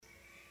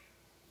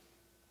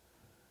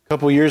A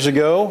couple years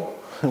ago,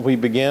 we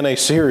began a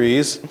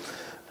series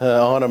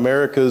on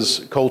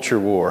America's culture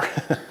war,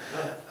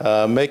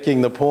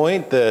 making the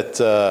point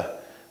that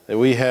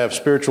we have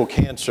spiritual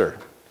cancer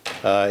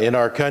in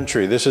our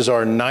country. This is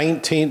our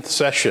 19th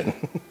session,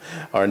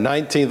 our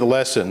 19th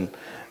lesson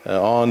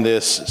on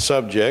this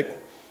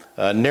subject,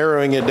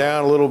 narrowing it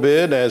down a little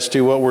bit as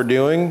to what we're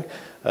doing.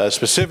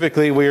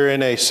 Specifically, we're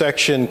in a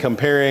section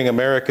comparing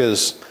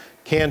America's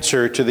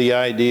cancer to the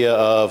idea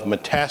of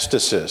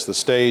metastasis, the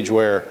stage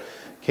where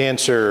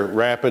cancer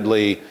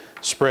rapidly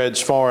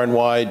spreads far and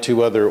wide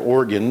to other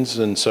organs.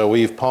 And so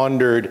we've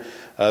pondered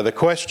the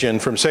question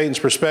from Satan's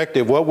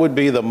perspective, what would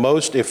be the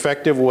most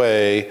effective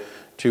way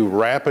to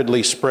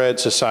rapidly spread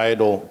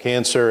societal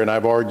cancer? And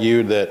I've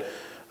argued that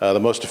the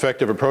most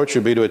effective approach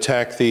would be to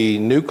attack the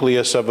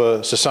nucleus of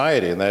a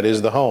society, and that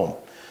is the home.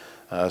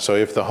 So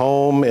if the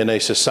home in a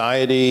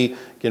society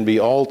can be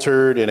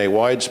altered in a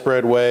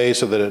widespread way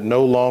so that it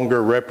no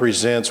longer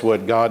represents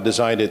what God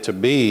designed it to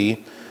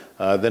be,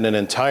 then an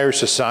entire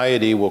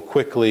society will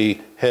quickly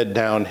head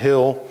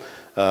downhill,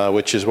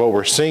 which is what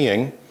we're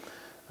seeing,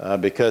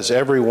 because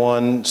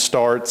everyone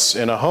starts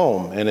in a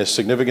home and is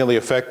significantly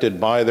affected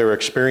by their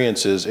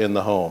experiences in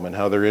the home and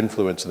how they're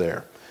influenced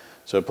there.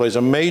 So it plays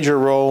a major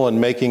role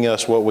in making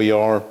us what we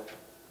are.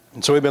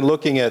 And so we've been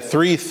looking at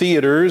three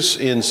theaters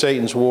in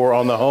Satan's war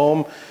on the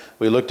home.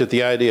 We looked at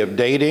the idea of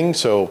dating,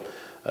 so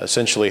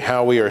essentially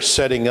how we are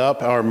setting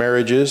up our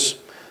marriages.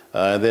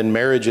 Then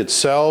marriage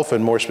itself,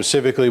 and more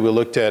specifically, we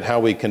looked at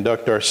how we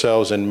conduct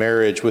ourselves in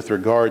marriage with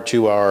regard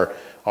to our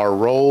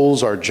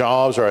roles, our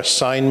jobs, our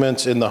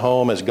assignments in the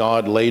home as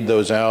God laid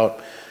those out.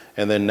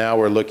 And then now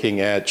we're looking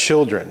at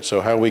children,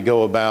 so how we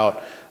go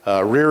about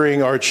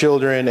rearing our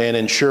children and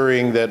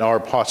ensuring that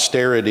our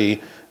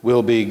posterity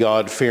will be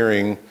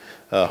God-fearing,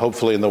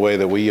 hopefully in the way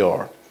that we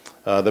are.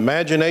 The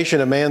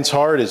imagination of man's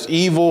heart is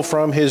evil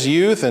from his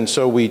youth, and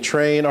so we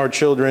train our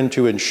children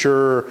to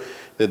ensure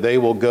that they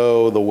will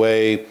go the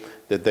way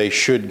that they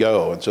should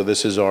go. And so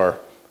this is our,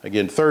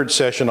 again, third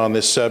session on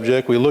this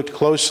subject. We looked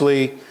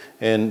closely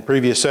in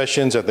previous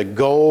sessions at the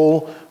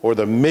goal or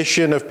the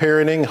mission of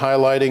parenting,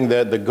 highlighting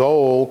that the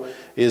goal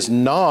is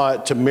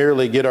not to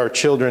merely get our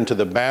children to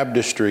the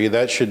baptistry.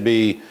 That should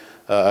be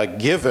a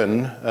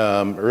given,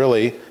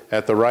 really,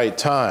 at the right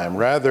time.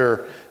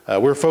 Rather,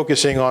 we're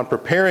focusing on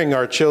preparing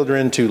our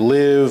children to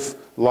live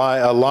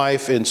a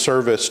life in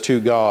service to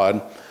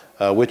God,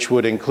 which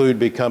would include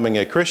becoming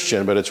a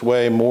Christian, but it's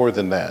way more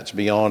than that. It's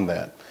beyond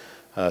that.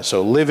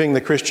 So living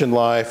the Christian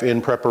life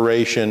in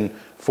preparation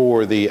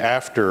for the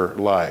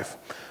afterlife.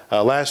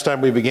 Last time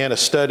we began a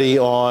study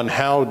on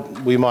how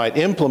we might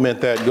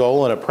implement that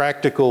goal in a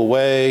practical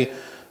way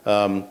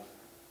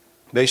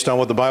based on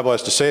what the Bible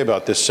has to say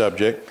about this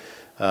subject.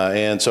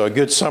 And so a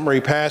good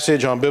summary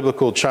passage on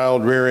biblical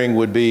child rearing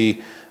would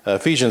be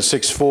Ephesians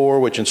 6:4,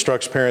 which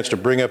instructs parents to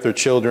bring up their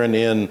children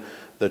in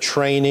the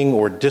training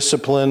or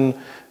discipline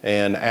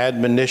and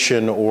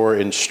admonition or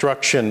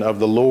instruction of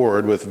the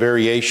Lord, with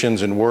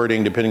variations in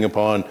wording depending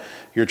upon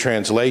your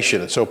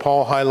translation. And so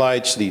Paul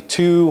highlights the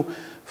two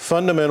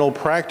fundamental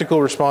practical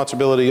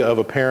responsibility of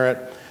a parent,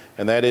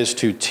 and that is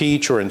to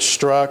teach or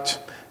instruct,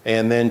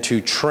 and then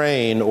to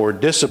train or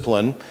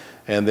discipline.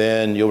 And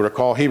then you'll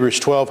recall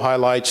Hebrews 12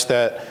 highlights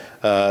that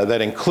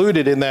that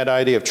included in that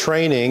idea of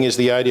training is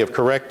the idea of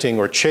correcting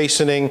or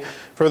chastening.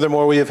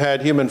 Furthermore, we have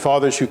had human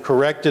fathers who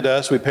corrected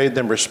us. We paid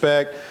them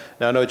respect.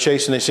 Now, I know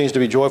chastening seems to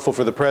be joyful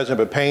for the present,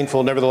 but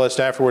painful. Nevertheless,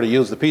 afterward, it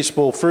yields the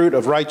peaceful fruit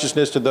of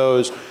righteousness to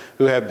those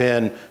who have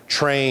been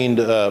trained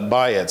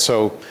by it.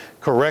 So,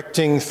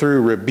 correcting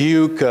through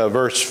rebuke,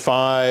 verse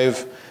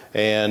 5,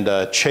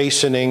 and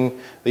chastening,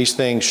 these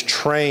things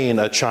train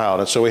a child.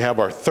 And so we have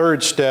our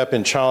third step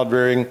in child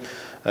rearing,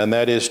 and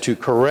that is to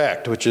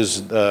correct, which is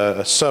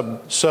a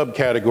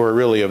subcategory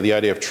really of the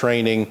idea of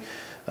training.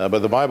 But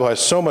the Bible has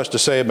so much to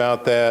say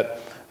about that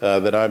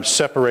that I'm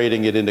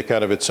separating it into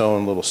kind of its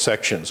own little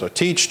section. So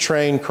teach,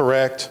 train,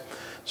 correct.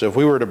 So if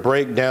we were to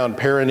break down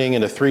parenting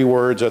into three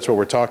words, that's what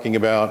we're talking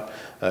about.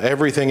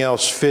 Everything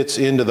else fits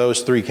into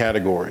those three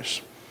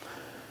categories.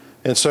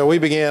 And so we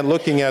began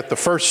looking at the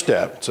first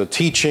step, so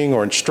teaching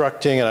or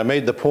instructing. And I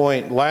made the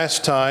point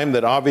last time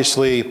that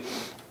obviously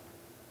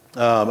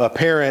a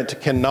parent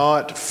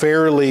cannot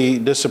fairly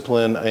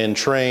discipline and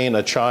train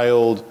a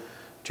child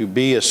to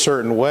be a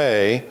certain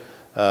way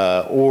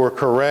or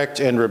correct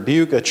and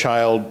rebuke a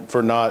child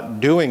for not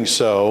doing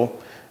so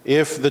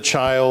if the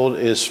child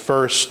is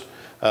first,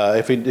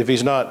 if he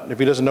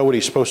doesn't know what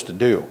he's supposed to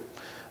do.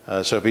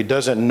 So if he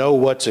doesn't know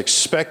what's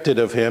expected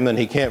of him, then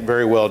he can't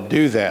very well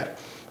do that.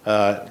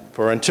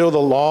 For until the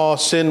law,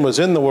 sin was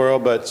in the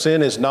world, but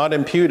sin is not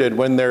imputed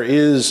when there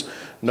is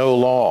no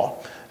law.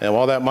 And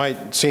while that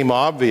might seem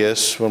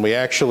obvious, when we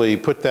actually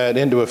put that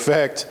into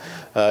effect,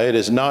 it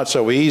is not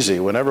so easy.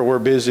 Whenever we're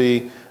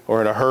busy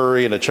or in a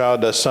hurry and a child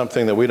does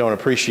something that we don't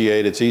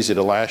appreciate, it's easy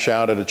to lash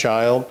out at a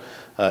child.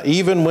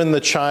 Even when the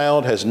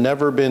child has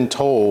never been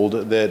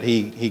told that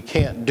he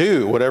can't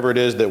do whatever it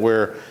is that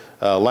we're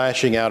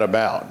lashing out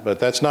about. But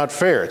that's not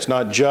fair. It's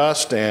not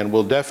just, and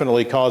will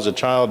definitely cause a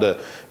child to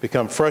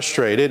become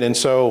frustrated. And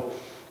so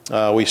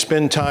we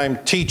spend time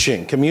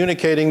teaching,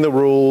 communicating the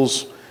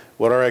rules,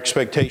 what our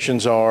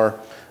expectations are,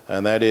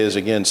 and that is,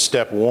 again,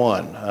 step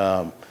one.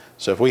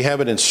 So if we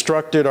haven't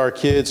instructed our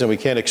kids, and we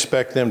can't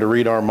expect them to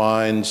read our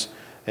minds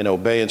and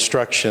obey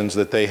instructions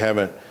that they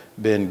haven't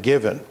been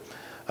given.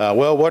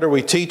 Well, what are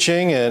we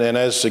teaching? And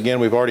as, again,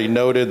 we've already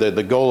noted that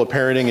the goal of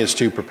parenting is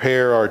to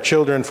prepare our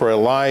children for a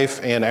life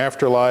and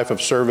afterlife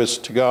of service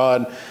to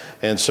God.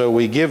 And so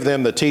we give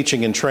them the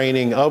teaching and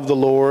training of the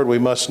Lord. We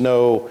must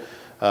know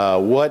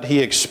what He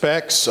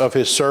expects of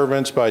His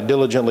servants by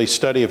diligently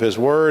study of His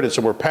Word. And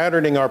so we're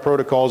patterning our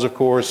protocols, of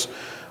course,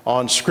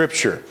 on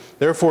Scripture.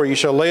 Therefore, you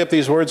shall lay up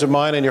these words of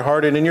mine in your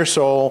heart and in your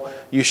soul.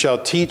 You shall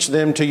teach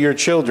them to your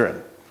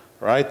children.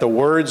 Right? The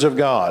words of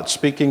God.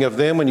 Speaking of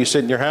them when you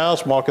sit in your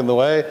house, walk by the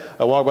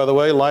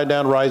way, lie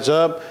down, rise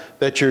up,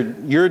 that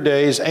your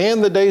days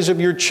and the days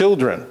of your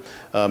children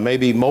may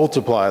be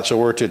multiplied. So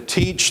we're to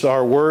teach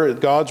our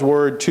word, God's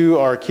word to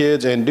our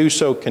kids, and do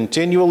so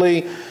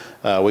continually.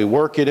 We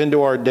work it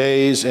into our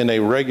days in a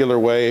regular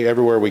way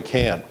everywhere we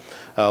can.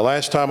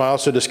 Last time I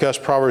also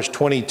discussed Proverbs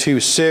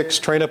 22:6,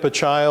 train up a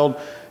child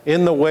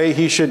in the way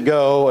he should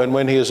go, and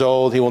when he is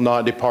old, he will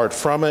not depart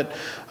from it.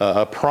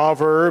 A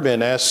proverb,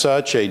 and as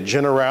such, a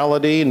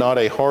generality, not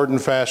a hard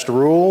and fast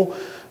rule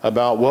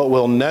about what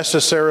will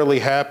necessarily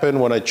happen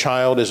when a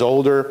child is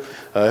older.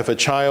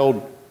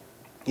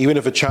 Even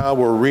if a child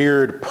were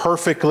reared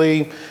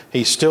perfectly,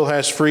 he still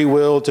has free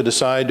will to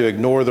decide to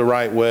ignore the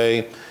right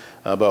way.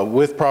 But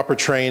with proper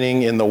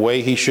training in the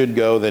way he should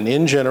go, then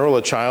in general,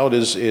 a child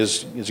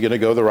is going to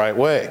go the right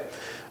way.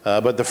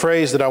 But the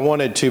phrase that I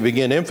wanted to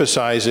begin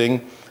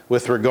emphasizing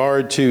with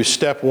regard to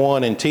step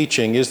one in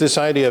teaching is this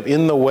idea of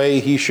in the way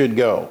he should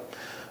go.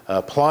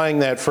 Applying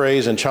that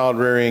phrase in child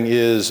rearing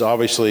is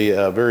obviously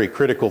a very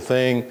critical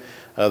thing.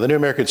 The New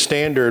American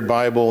Standard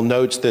Bible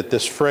notes that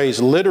this phrase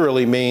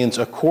literally means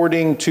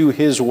according to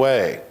his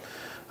way.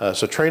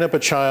 So train up a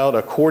child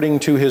according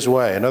to his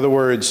way. In other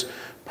words,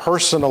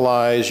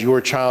 personalize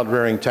your child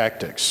rearing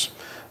tactics.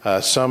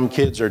 Some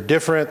kids are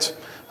different.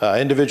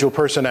 Individual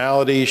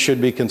personality should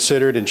be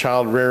considered in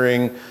child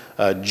rearing,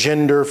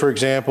 gender, for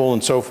example,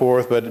 and so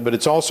forth. But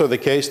it's also the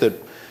case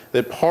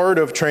that part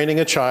of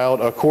training a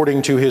child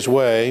according to his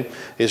way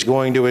is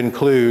going to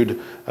include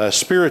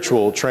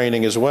spiritual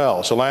training as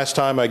well. So last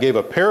time I gave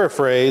a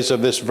paraphrase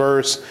of this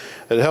verse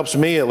that helps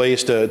me at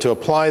least to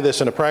apply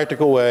this in a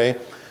practical way.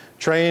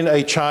 Train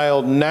a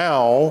child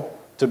now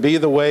to be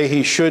the way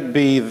he should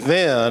be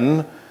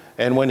then,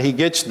 and when he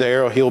gets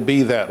there, he'll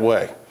be that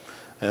way.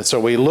 And so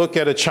we look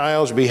at a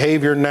child's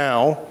behavior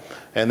now,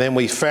 and then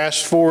we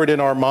fast forward in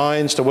our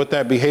minds to what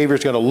that behavior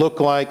is going to look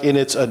like in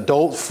its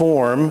adult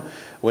form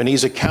when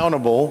he's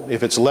accountable,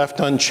 if it's left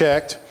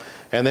unchecked.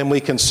 And then we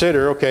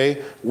consider,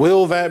 okay,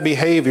 will that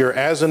behavior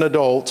as an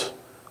adult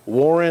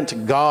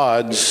warrant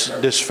God's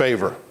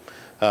disfavor?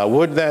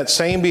 Would that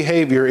same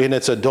behavior in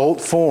its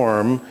adult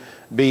form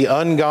be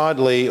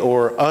ungodly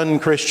or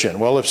unchristian?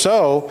 Well, if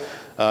so,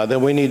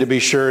 then we need to be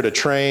sure to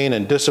train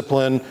and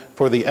discipline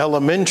for the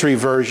elementary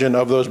version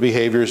of those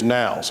behaviors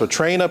now. So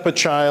train up a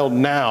child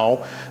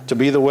now to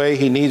be the way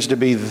he needs to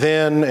be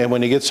then, and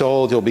when he gets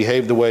old, he'll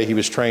behave the way he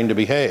was trained to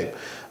behave.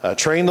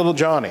 Train little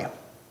Johnny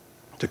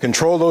to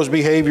control those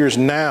behaviors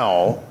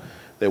now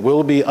that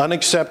will be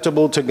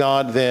unacceptable to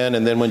God then,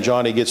 and then when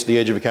Johnny gets to the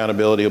age of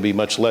accountability, he'll be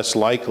much less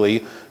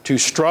likely to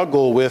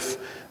struggle with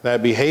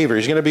that behavior.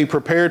 He's going to be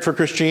prepared for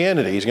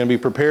Christianity. He's going to be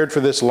prepared for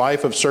this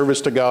life of service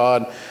to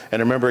God.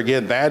 And remember,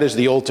 again, that is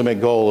the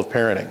ultimate goal of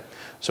parenting.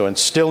 So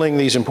instilling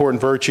these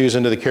important virtues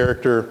into the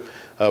character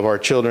of our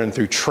children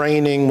through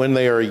training when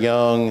they are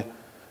young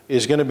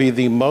is going to be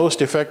the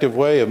most effective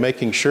way of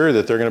making sure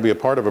that they're going to be a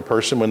part of a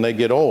person when they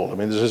get old. I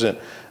mean, this isn't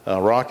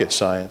rocket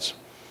science.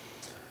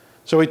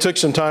 So we took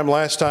some time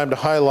last time to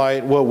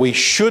highlight what we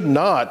should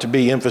not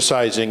be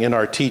emphasizing in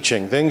our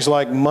teaching. Things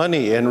like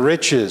money and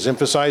riches,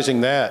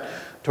 emphasizing that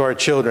to our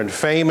children.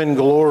 Fame and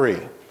glory,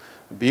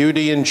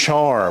 beauty and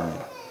charm,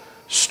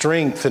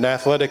 strength and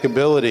athletic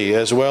ability,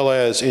 as well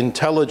as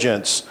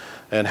intelligence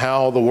and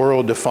how the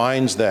world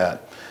defines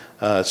that.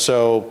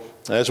 So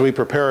as we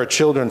prepare our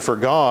children for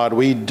God,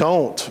 we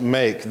don't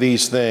make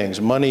these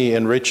things, money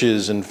and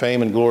riches and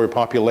fame and glory,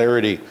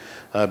 popularity,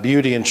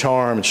 beauty and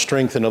charm, and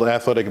strength and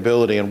athletic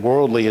ability, and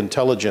worldly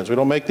intelligence. We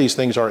don't make these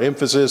things our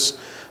emphasis.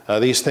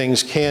 These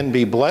things can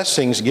be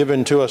blessings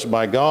given to us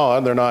by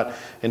God. They're not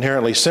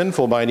inherently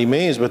sinful by any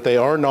means, but they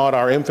are not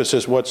our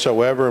emphasis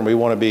whatsoever, and we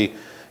want to be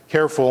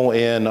careful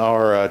in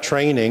our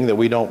training that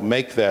we don't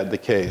make that the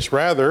case.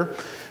 Rather,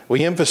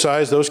 we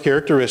emphasize those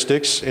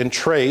characteristics and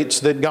traits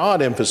that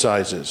God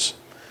emphasizes.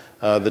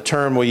 The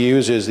term we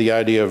use is the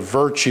idea of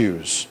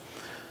virtues.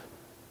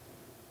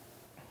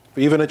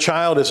 Even a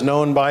child is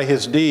known by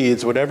his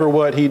deeds, whether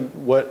what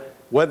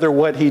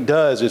he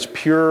does is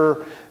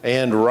pure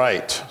and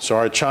right. So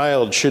our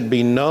child should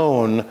be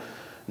known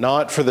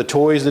not for the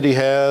toys that he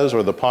has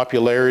or the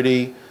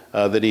popularity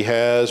that he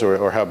has,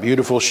 or how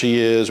beautiful she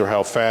is, or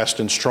how fast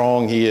and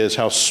strong he is,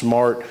 how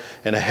smart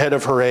and ahead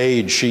of her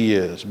age she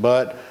is,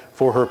 but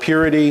for her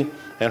purity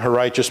and her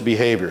righteous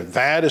behavior.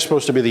 That is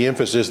supposed to be the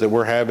emphasis that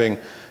we're having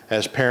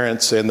as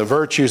parents, and the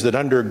virtues that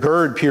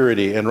undergird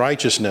purity and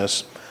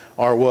righteousness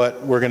are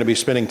what we're going to be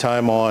spending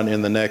time on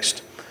in the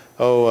next,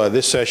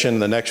 this session,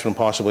 the next one,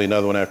 possibly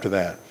another one after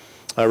that.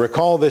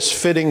 Recall this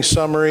fitting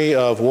summary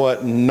of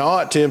what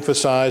not to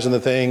emphasize in the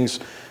things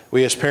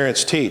we as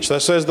parents teach.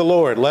 Thus says the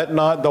Lord, let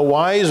not the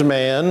wise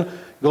man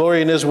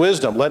glory in his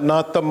wisdom. Let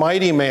not the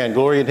mighty man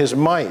glory in his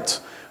might.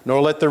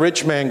 Nor let the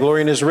rich man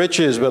glory in his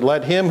riches. But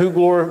let him who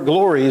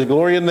glories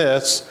glory in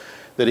this,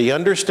 that he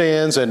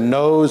understands and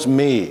knows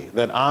me,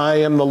 that I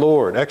am the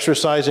Lord,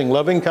 exercising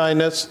loving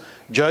kindness,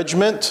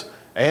 judgment,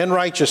 and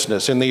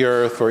righteousness in the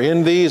earth. For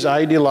in these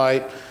I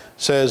delight,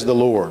 says the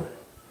Lord.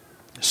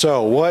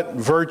 So what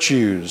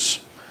virtues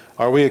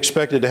are we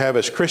expected to have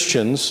as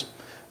Christians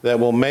that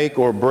will make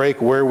or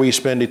break where we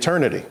spend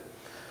eternity?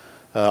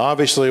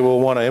 Obviously, we'll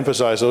want to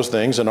emphasize those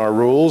things in our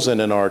rules and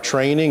in our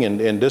training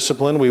and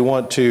discipline. We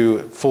want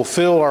to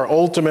fulfill our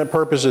ultimate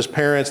purpose as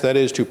parents, that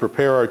is to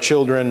prepare our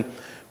children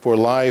for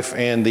life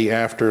and the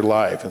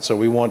afterlife. And so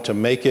we want to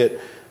make it,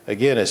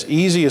 again, as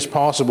easy as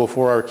possible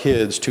for our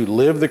kids to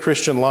live the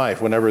Christian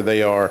life whenever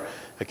they are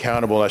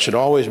accountable. That should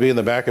always be in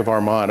the back of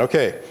our mind.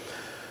 Okay,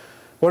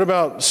 what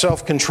about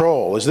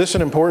self-control? Is this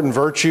an important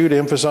virtue to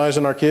emphasize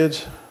in our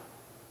kids?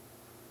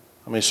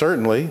 I mean,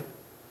 certainly.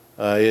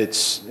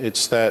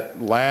 It's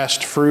that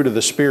last fruit of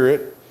the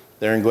Spirit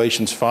there in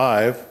Galatians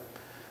 5.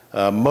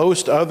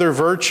 Most other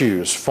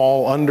virtues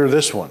fall under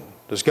this one.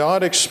 Does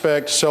God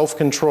expect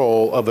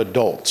self-control of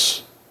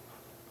adults?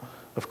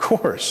 Of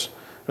course.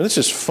 This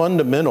is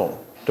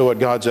fundamental to what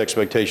God's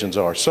expectations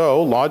are.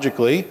 So,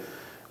 logically,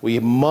 we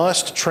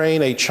must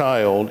train a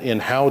child in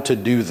how to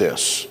do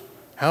this,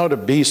 how to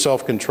be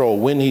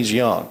self-controlled when he's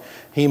young.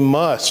 He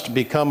must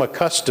become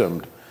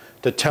accustomed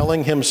to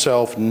telling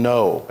himself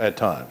no at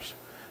times,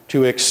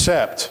 to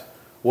accept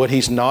what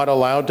he's not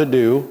allowed to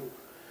do,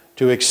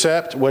 to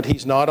accept what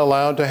he's not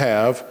allowed to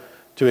have,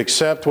 to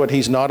accept what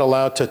he's not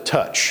allowed to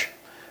touch,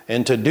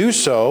 and to do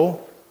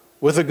so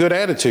with a good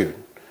attitude.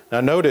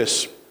 Now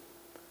notice,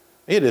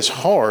 it is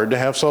hard to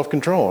have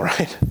self-control,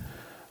 right?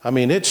 I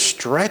mean, it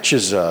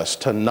stretches us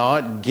to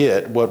not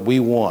get what we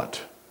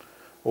want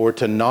or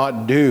to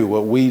not do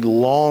what we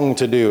long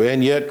to do,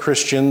 and yet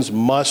Christians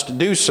must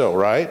do so,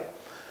 right?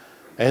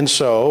 And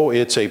so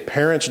it's a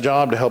parent's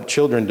job to help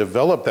children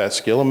develop that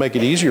skill and make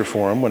it easier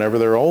for them whenever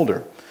they're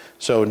older.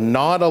 So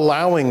not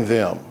allowing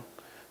them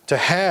to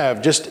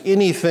have just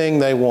anything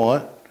they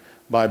want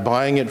by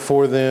buying it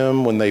for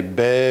them when they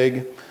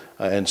beg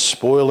and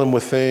spoil them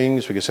with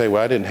things. We can say,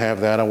 well, I didn't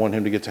have that, I want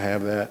him to get to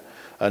have that.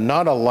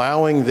 Not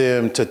allowing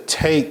them to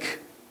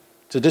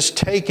just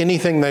take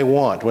anything they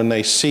want when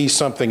they see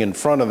something in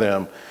front of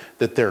them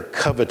that they're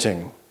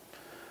coveting.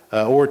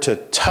 Or to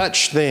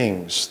touch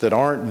things that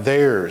aren't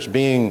theirs,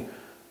 being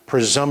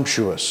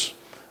presumptuous,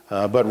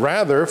 but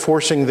rather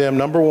forcing them,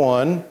 number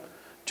one,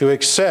 to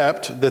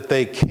accept that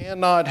they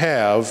cannot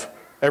have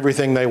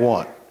everything they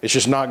want. It's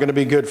just not going to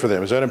be good for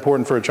them. Is that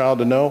important for a child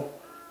to know,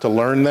 to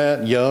learn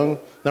that young?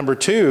 Number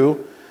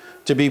two,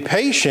 to be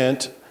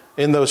patient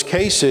in those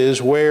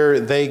cases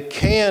where they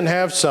can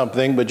have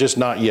something, but just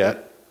not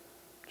yet.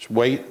 Just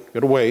wait,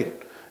 gotta wait.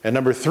 And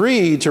number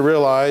three, to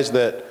realize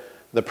that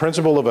the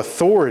principle of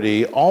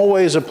authority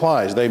always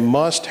applies. They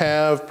must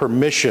have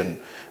permission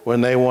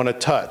when they want to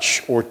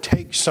touch or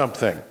take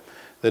something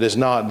that is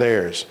not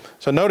theirs.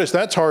 So notice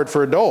that's hard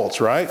for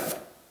adults, right?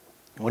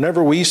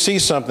 Whenever we see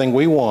something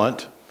we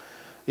want,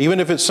 even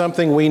if it's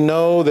something we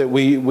know that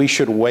we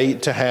should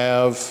wait to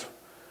have,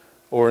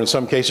 or in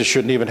some cases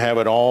shouldn't even have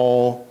at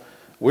all,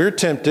 we're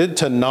tempted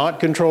to not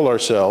control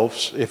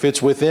ourselves if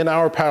it's within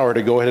our power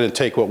to go ahead and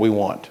take what we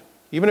want,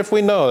 even if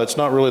we know that's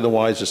not really the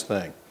wisest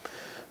thing.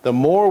 The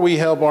more we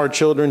help our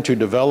children to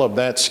develop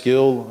that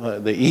skill,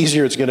 the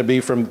easier it's going to be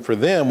for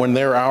them when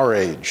they're our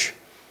age.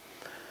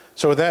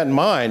 So with that in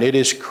mind, it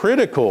is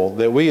critical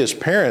that we as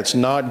parents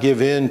not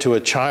give in to a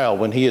child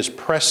when he is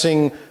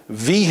pressing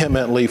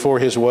vehemently for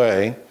his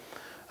way,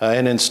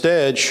 and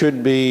instead he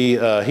should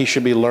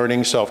be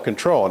learning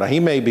self-control. Now he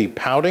may be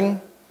pouting,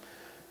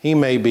 he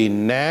may be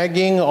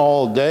nagging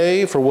all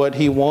day for what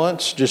he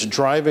wants, just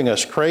driving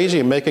us crazy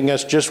and making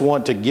us just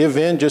want to give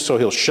in just so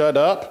he'll shut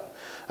up.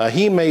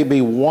 He may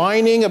be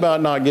whining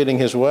about not getting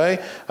his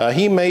way.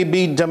 He may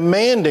be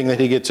demanding that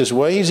he gets his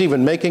way. He's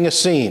even making a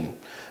scene.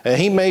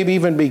 He may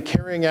even be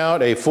carrying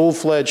out a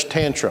full-fledged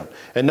tantrum.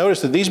 And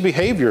notice that these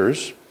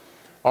behaviors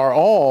are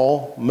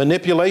all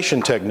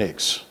manipulation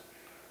techniques.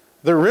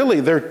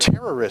 They're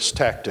terrorist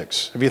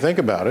tactics, if you think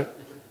about it.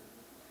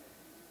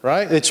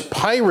 Right? It's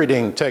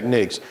pirating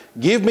techniques.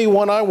 Give me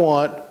what I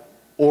want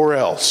or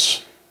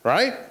else.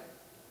 Right?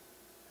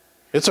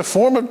 It's a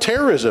form of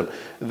terrorism.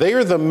 They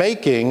are the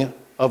making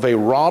of a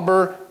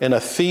robber and a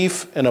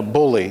thief and a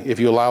bully if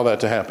you allow that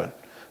to happen.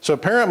 So a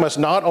parent must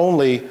not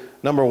only,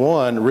 number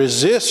one,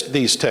 resist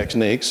these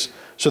techniques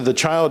so the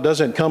child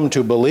doesn't come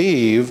to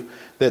believe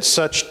that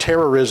such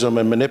terrorism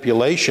and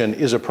manipulation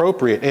is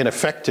appropriate and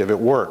effective. It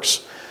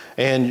works.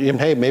 And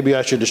hey, maybe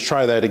I should just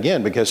try that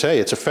again because, hey,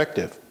 it's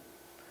effective.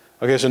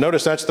 Okay, so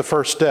notice that's the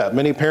first step.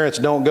 Many parents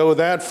don't go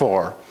that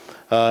far,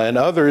 and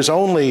others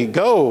only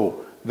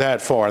go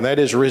that far, and that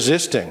is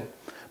resisting.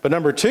 But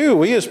number two,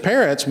 we as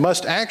parents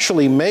must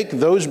actually make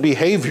those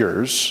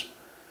behaviors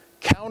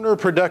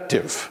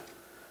counterproductive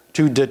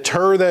to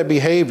deter that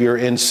behavior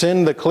and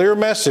send the clear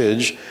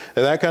message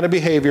that that kind of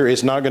behavior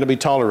is not going to be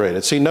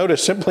tolerated. See,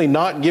 notice simply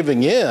not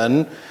giving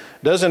in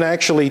doesn't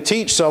actually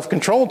teach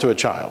self-control to a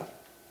child.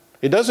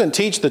 It doesn't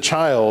teach the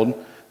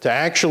child to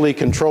actually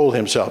control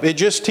himself. It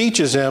just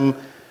teaches him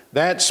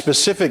that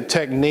specific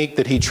technique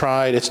that he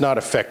tried, it's not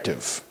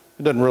effective.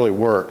 It doesn't really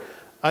work.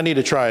 I need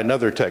to try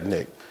another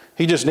technique.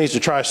 He just needs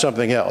to try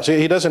something else.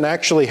 He doesn't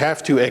actually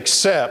have to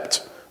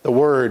accept the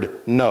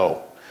word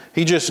no.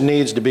 He just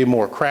needs to be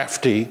more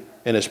crafty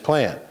in his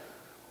plan.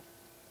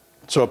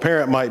 So a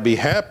parent might be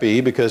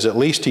happy because at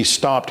least he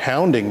stopped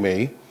hounding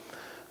me,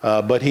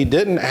 but he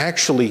didn't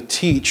actually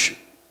teach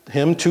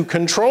him to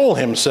control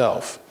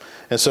himself.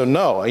 And so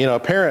no, a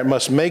parent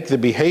must make the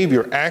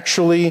behavior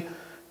actually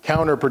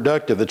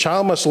counterproductive. The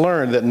child must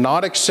learn that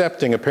not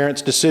accepting a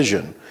parent's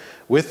decision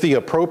with the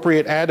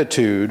appropriate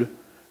attitude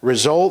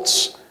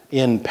results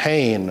in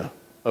pain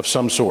of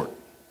some sort,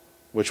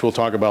 which we'll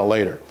talk about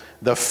later.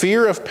 The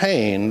fear of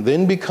pain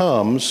then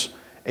becomes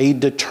a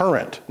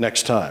deterrent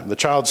next time. The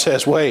child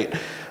says, wait,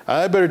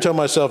 I better tell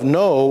myself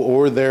no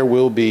or there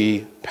will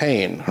be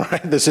pain,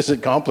 right? This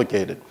isn't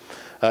complicated.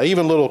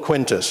 Even little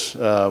Quintus,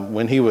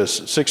 when he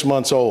was 6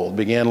 months old,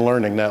 began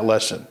learning that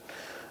lesson.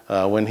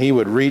 When he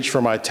would reach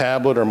for my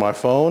tablet or my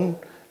phone,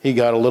 he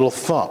got a little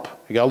thump.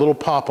 He got a little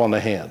pop on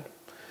the hand.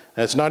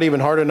 And it's not even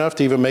hard enough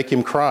to even make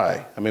him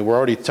cry. I mean, we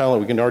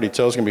can already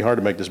tell it's going to be hard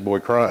to make this boy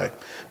cry.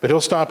 But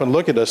he'll stop and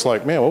look at us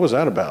like, man, what was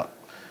that about?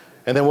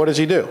 And then what does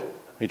he do?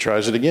 He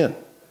tries it again.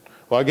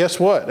 Well, guess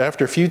what?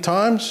 After a few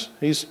times,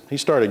 he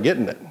started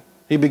getting it.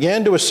 He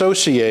began to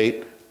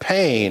associate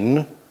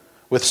pain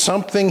with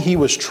something he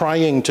was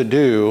trying to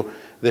do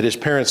that his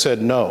parents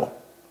said no.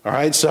 All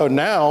right, so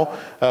now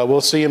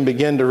we'll see him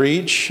begin to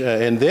reach,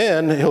 and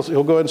then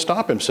he'll go ahead and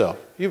stop himself.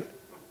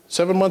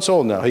 7 months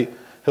old now.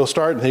 He'll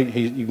start, and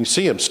you can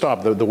see him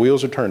stop. The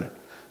wheels are turning.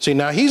 See,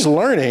 now he's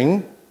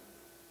learning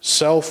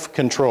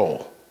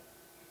self-control.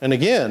 And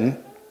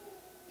again,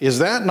 is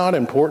that not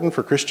important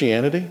for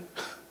Christianity?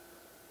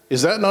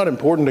 Is that not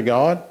important to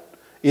God?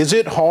 Is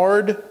it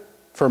hard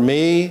for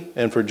me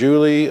and for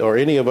Julie or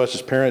any of us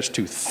as parents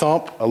to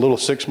thump a little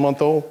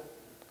 6-month-old?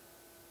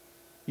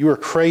 You are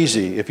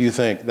crazy if you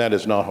think that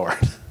is not hard.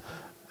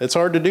 It's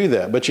hard to do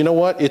that. But you know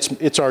what?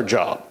 It's our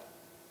job.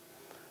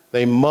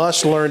 They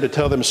must learn to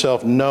tell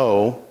themselves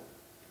no.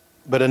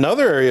 But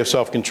another area of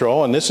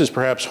self-control, and this is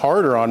perhaps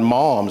harder on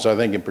moms, I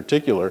think in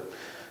particular,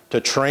 to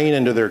train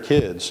into their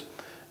kids.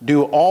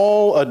 Do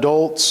all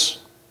adults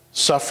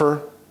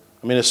suffer?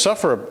 I mean, is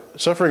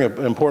suffering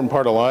an important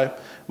part of life?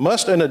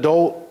 Must an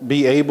adult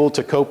be able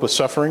to cope with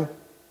suffering?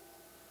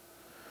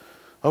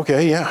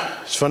 Okay,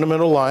 yeah, it's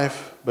fundamental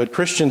life, but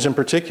Christians in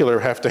particular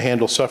have to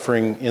handle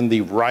suffering in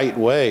the right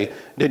way.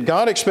 Did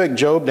God expect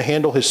Job to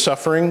handle his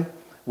suffering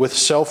with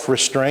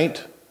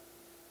self-restraint?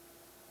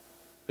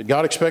 Did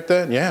God expect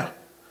that? Yeah.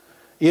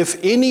 If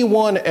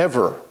anyone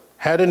ever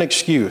had an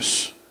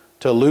excuse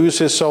to lose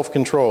his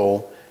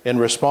self-control in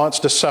response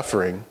to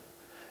suffering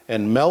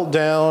and melt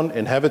down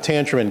and have a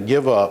tantrum and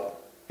give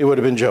up, it would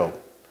have been Job.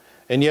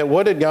 And yet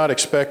what did God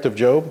expect of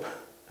Job?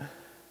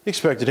 He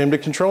expected him to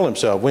control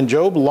himself. When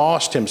Job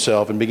lost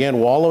himself and began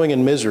wallowing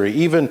in misery,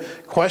 even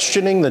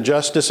questioning the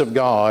justice of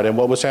God and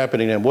what was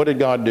happening to him, what did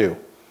God do?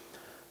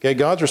 Okay,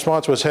 God's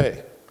response was,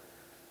 hey,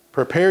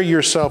 prepare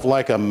yourself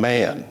like a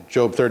man,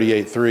 Job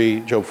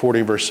 38:3, Job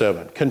 40, verse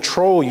 7.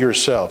 Control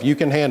yourself. You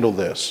can handle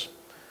this.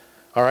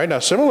 All right, now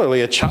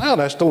similarly, a child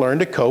has to learn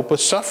to cope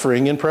with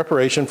suffering in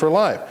preparation for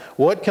life.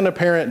 What can a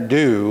parent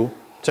do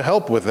to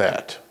help with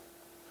that?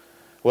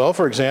 Well,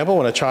 for example,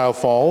 when a child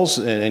falls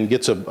and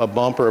gets a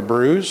bump or a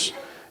bruise,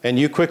 and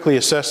you quickly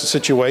assess the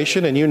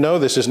situation, and you know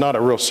this is not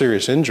a real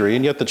serious injury,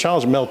 and yet the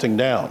child's melting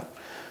down.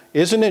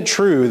 Isn't it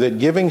true that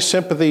giving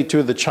sympathy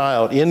to the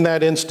child in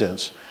that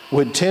instance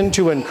would tend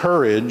to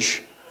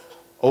encourage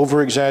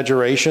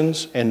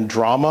over-exaggerations and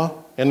drama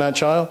in that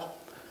child?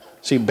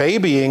 See,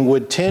 babying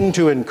would tend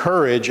to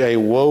encourage a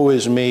woe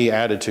is me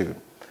attitude,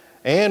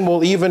 and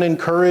will even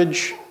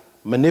encourage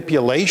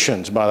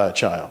manipulations by that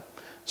child.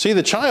 See,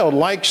 the child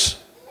likes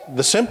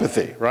the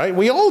sympathy, right?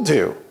 We all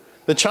do.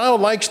 The child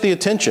likes the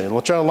attention.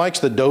 The child likes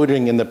the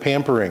doting and the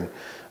pampering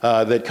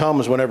that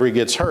comes whenever he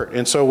gets hurt.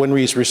 And so when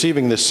he's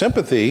receiving this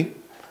sympathy,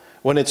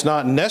 when it's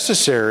not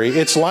necessary,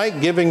 it's like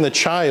giving the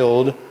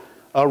child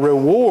a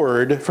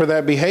reward for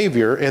that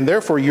behavior, and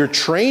therefore you're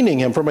training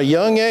him from a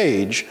young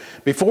age,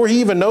 before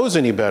he even knows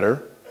any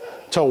better,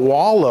 to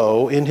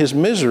wallow in his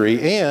misery,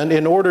 and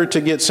in order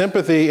to get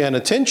sympathy and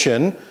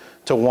attention,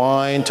 to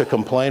whine, to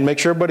complain, make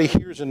sure everybody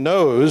hears and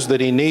knows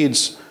that he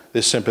needs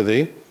this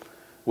sympathy,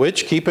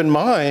 which, keep in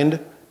mind,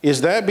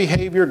 is that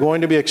behavior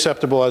going to be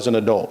acceptable as an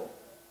adult?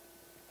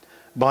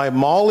 By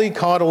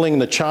mollycoddling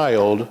the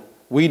child,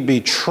 we'd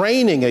be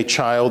training a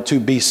child to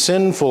be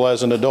sinful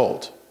as an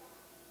adult.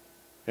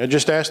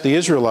 Just ask the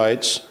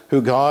Israelites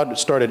who God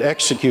started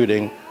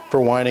executing for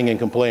whining and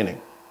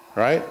complaining,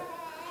 right?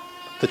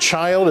 The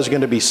child is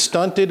going to be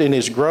stunted in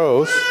his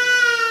growth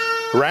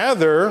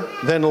rather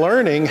than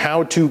learning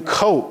how to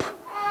cope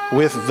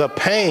with the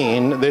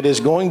pain that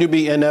is going to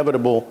be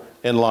inevitable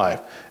in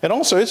life. And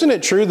also, isn't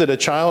it true that a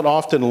child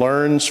often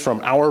learns from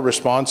our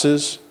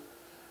responses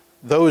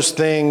those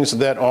things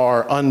that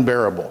are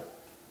unbearable,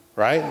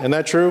 right? Isn't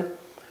that true?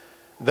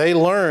 They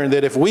learn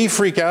that if we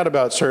freak out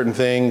about certain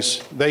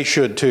things, they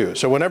should too.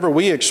 So whenever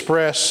we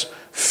express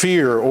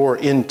fear or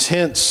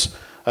intense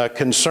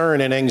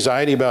concern and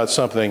anxiety about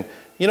something,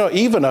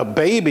 even a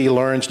baby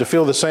learns to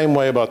feel the same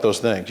way about those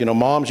things.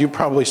 Moms, you've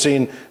probably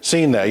seen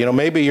that.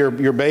 Maybe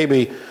your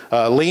baby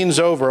leans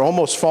over,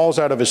 almost falls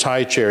out of his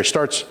high chair,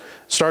 starts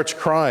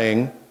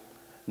crying,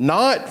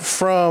 not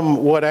from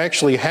what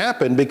actually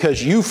happened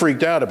because you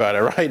freaked out about it,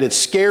 right? It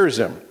scares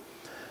him.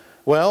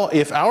 Well,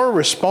 if our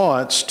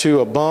response to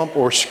a bump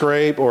or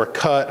scrape or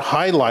cut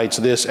highlights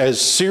this as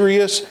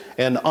serious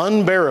and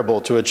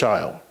unbearable to a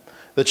child,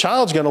 the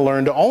child's going to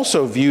learn to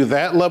also view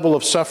that level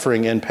of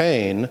suffering and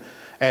pain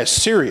as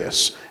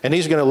serious, and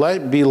he's going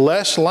to be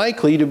less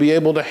likely to be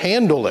able to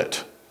handle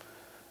it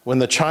when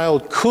the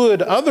child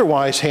could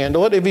otherwise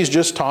handle it if he's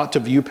just taught to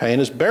view pain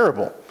as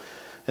bearable.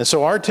 And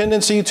so our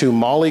tendency to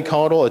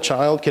mollycoddle a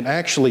child can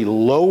actually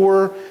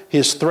lower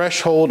his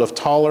threshold of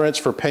tolerance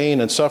for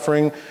pain and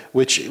suffering,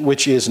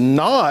 which is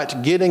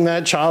not getting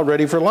that child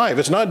ready for life.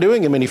 It's not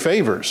doing him any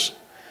favors.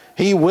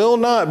 He will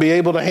not be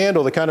able to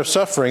handle the kind of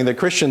suffering that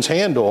Christians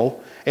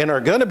handle and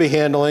are going to be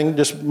handling,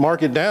 just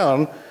mark it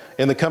down,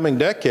 in the coming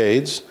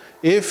decades,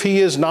 if he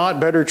is not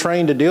better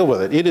trained to deal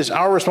with it. It is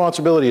our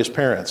responsibility as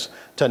parents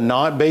to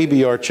not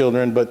baby our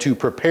children, but to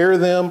prepare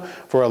them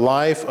for a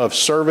life of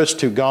service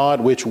to God,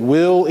 which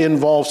will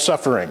involve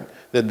suffering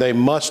that they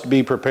must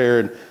be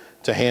prepared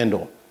to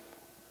handle.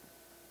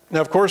 Now,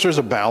 of course, there's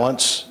a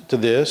balance to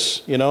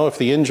this. If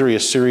the injury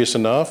is serious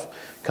enough,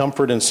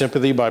 comfort and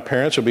sympathy by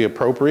parents would be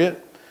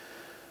appropriate.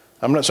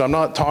 I'm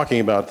not talking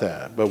about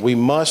that, but we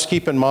must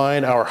keep in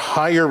mind our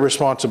higher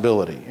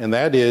responsibility, and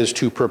that is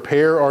to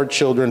prepare our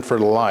children for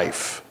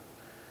life.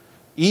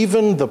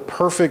 Even the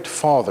perfect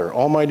Father,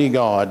 Almighty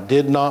God,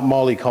 did not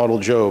mollycoddle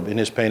Job in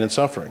his pain and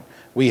suffering.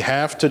 We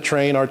have to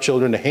train our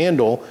children to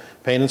handle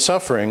pain and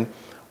suffering,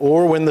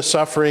 or when the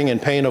suffering and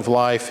pain of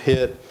life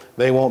hit,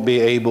 they won't be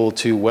able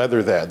to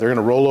weather that. They're going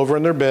to roll over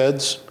in their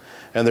beds,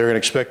 and they're going to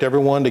expect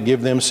everyone to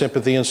give them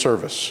sympathy and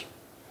service.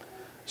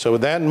 So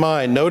with that in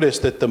mind, notice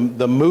that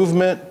the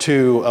movement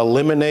to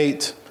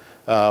eliminate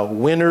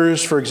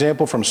winners, for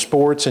example, from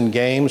sports and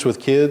games with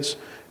kids,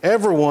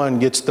 everyone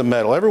gets the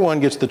medal, everyone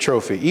gets the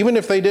trophy. Even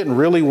if they didn't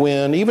really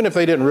win, even if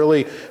they didn't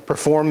really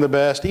perform the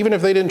best, even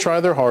if they didn't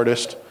try their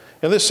hardest,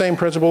 this same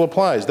principle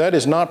applies. That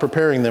is not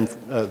preparing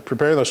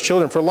those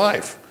children for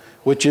life,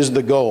 which is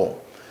the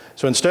goal.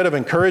 So instead of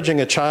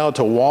encouraging a child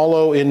to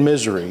wallow in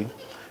misery,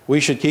 we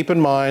should keep in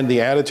mind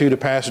the attitude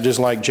of passages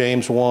like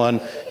James 1,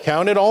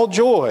 count it all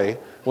joy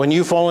when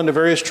you fall into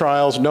various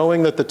trials,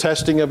 knowing that the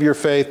testing of your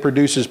faith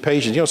produces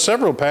patience.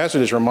 Several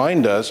passages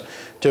remind us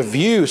to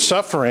view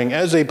suffering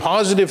as a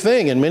positive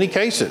thing in many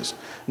cases,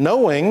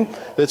 knowing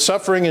that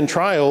suffering and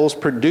trials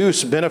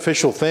produce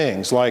beneficial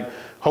things like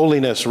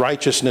holiness,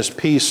 righteousness,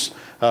 peace,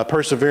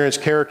 perseverance,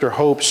 character,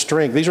 hope,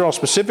 strength. These are all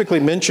specifically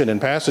mentioned in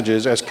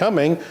passages as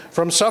coming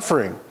from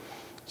suffering.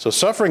 So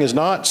suffering is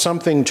not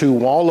something to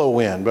wallow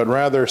in, but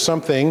rather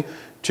something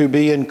to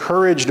be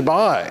encouraged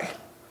by.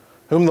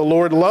 Whom the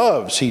Lord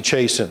loves, he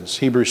chastens,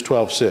 Hebrews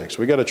 12:6.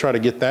 We've got to try to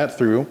get that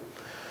through.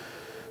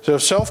 So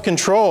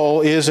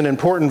self-control is an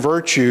important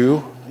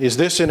virtue. Is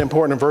this an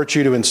important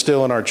virtue to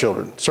instill in our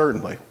children?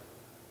 Certainly.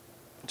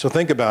 So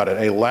think about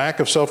it. A lack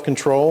of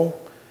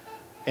self-control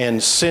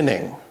and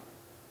sinning.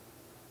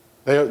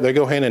 They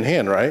go hand in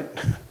hand, right?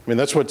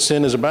 That's what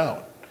sin is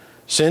about.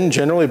 Sin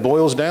generally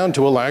boils down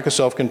to a lack of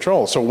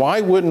self-control. So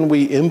why wouldn't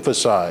we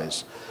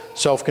emphasize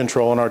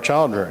self-control in our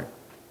child rearing?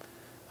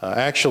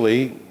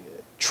 Actually,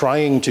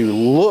 trying to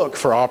look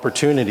for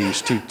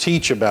opportunities to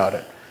teach about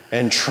it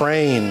and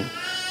train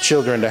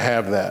children to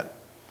have that.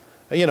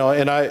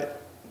 And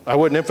I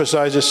wouldn't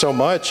emphasize this so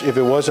much if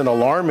it wasn't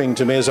alarming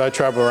to me as I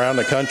travel around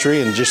the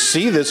country and just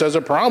see this as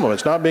a problem.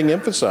 It's not being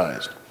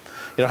emphasized.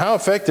 How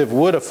effective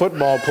would a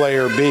football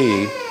player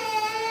be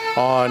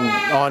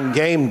on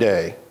game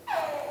day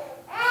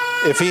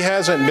if he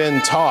hasn't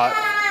been taught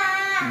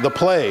the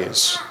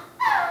plays,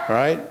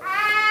 right?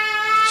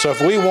 So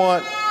if we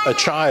want a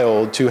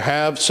child to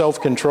have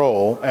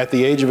self-control at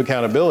the age of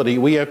accountability,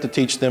 we have to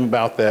teach them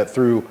about that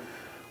through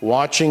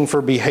watching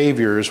for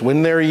behaviors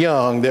when they're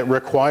young that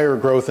require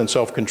growth and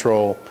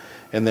self-control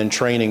and then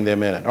training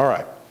them in it. All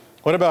right.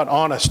 What about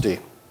honesty?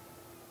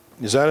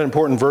 Is that an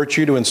important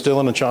virtue to instill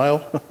in a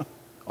child?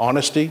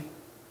 Honesty?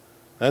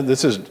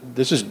 This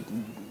is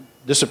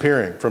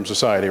disappearing from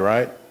society,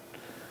 right?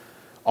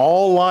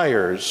 All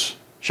liars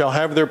shall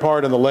have their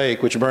part in the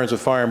lake which burns with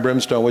fire and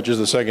brimstone, which is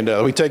the second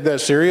death. We take that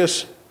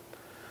serious?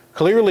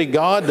 Clearly,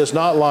 God does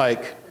not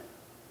like,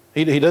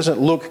 he doesn't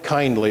look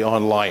kindly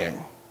on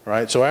lying,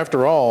 right? So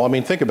after all, I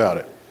mean, think about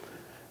it.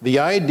 The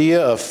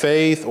idea of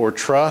faith or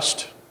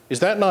trust, is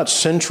that not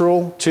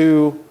central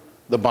to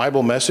the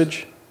Bible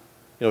message?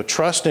 You know,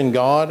 trust in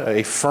God,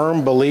 a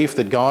firm belief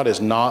that God is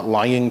not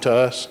lying to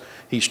us.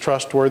 He's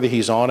trustworthy,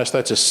 he's honest.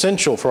 That's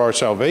essential for our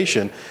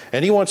salvation.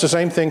 And he wants the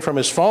same thing from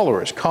his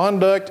followers.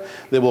 Conduct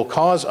that will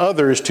cause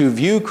others to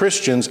view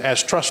Christians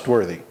as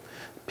trustworthy.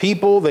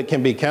 People that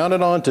can be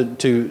counted on to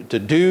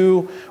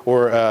do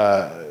or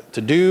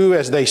to do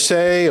as they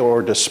say,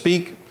 or to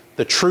speak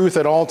the truth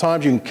at all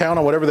times. You can count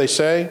on whatever they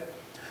say.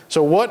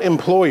 So what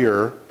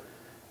employer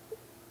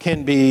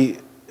can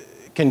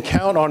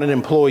count on an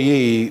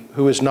employee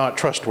who is not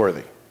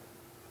trustworthy?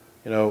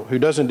 You know, who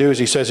doesn't do as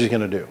he says he's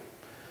going to do?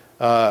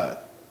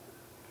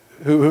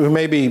 Who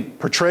maybe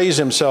portrays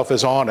himself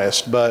as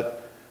honest,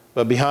 but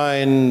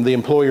behind the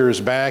employer's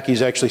back,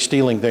 he's actually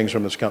stealing things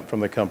from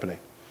the company.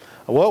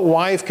 What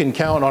wife can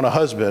count on a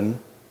husband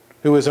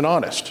who isn't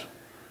honest,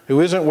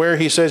 who isn't where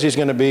he says he's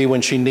going to be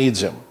when she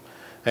needs him,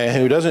 and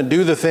who doesn't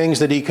do the things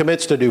that he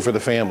commits to do for the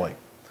family?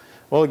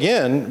 Well,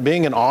 again,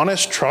 being an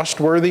honest,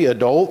 trustworthy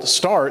adult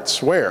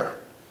starts where?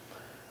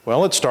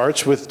 Well, it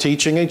starts with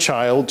teaching a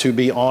child to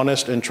be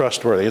honest and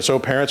trustworthy. And so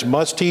parents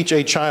must teach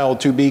a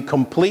child to be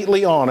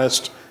completely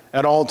honest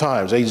at all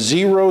times, a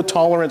zero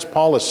tolerance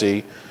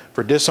policy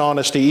for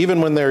dishonesty,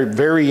 even when they're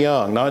very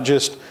young, not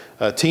just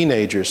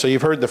teenagers. So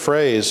you've heard the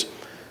phrase,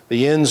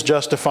 the ends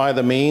justify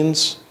the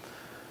means.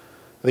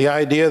 The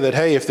idea that,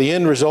 hey, if the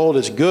end result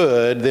is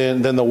good,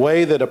 then the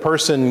way that a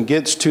person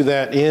gets to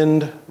that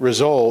end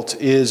result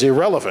is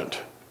irrelevant.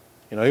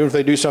 You know, even if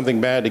they do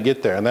something bad to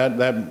get there. And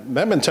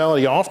that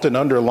mentality often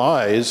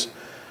underlies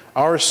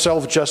our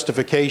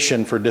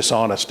self-justification for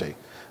dishonesty.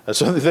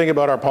 So think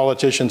about our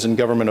politicians and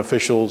government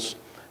officials.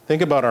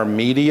 Think about our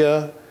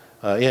media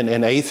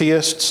and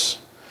atheists.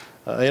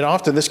 And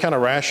often this kind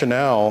of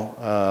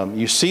rationale,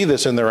 you see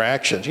this in their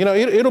actions. You know,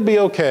 it'll be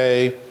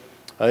okay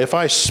if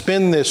I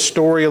spin this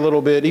story a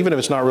little bit, even if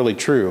it's not really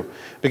true,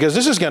 because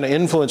this is going to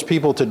influence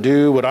people to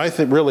do what I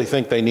really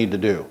think they need to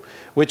do,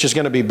 which is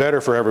going to be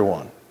better for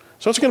everyone.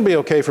 So it's going to be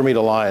okay for me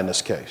to lie in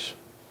this case.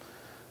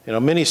 You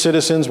know, many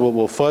citizens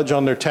will fudge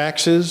on their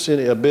taxes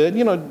a bit,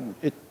 you know,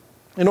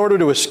 in order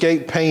to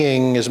escape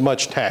paying as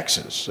much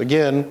taxes.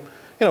 Again,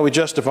 you know, we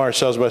justify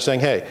ourselves by saying,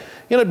 hey,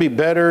 you know, it'd be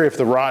better if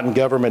the rotten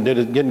government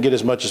didn't get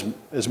as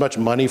much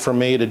money from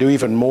me to do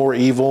even more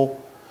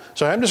evil.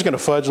 So I'm just going to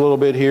fudge a little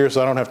bit here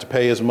so I don't have to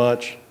pay as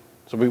much.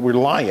 So we're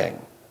lying,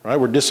 right?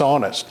 We're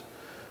dishonest.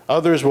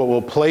 Others will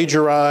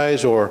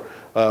plagiarize or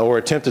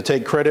attempt to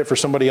take credit for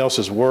somebody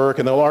else's work,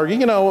 and they'll argue,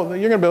 you know,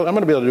 I'm going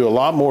to be able to do a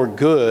lot more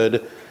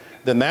good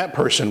than that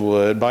person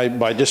would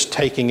by just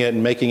taking it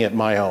and making it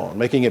my own,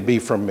 making it be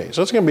from me.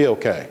 So it's going to be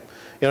okay.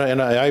 You know,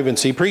 and I even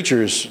see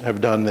preachers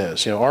have done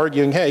this, you know,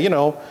 arguing, hey, you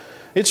know,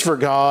 it's for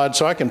God,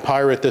 so I can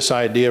pirate this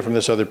idea from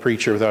this other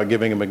preacher without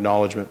giving him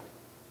acknowledgement.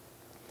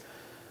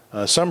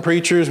 Some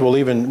preachers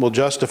will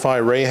justify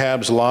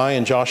Rahab's lie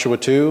in Joshua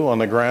 2 on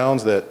the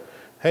grounds that,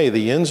 hey,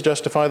 the ends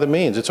justify the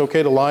means. It's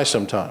okay to lie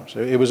sometimes.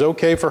 It was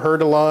okay for her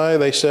to lie,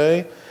 they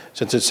say,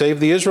 since it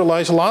saved the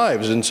Israelites'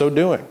 lives in so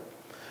doing.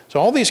 So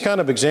all these kind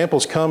of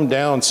examples come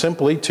down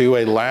simply to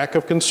a lack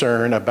of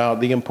concern about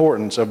the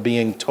importance of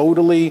being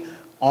totally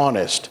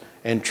honest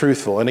and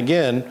truthful. And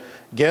again,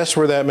 guess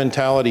where that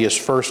mentality is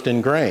first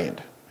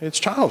ingrained?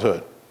 It's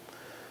childhood.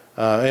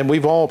 And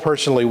we've all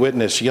personally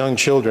witnessed young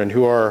children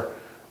who are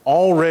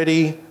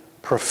already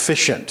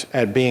proficient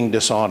at being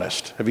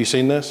dishonest. Have you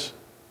seen this?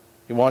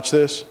 You watch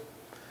this?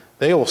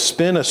 They will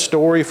spin a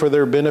story for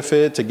their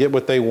benefit to get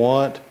what they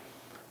want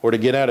or to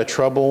get out of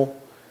trouble.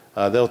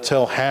 They'll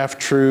tell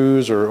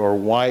half-truths or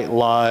white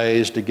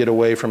lies to get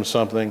away from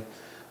something,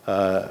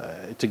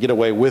 to get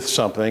away with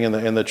something.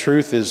 And the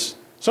truth is,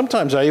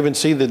 sometimes I even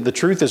see that the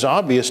truth is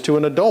obvious to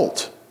an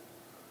adult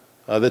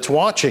that's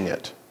watching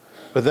it.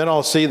 But then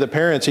I'll see the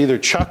parents either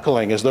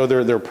chuckling as though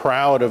they're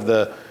proud of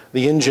the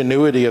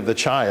ingenuity of the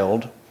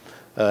child,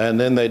 and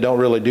then they don't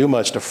really do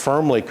much to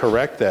firmly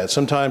correct that.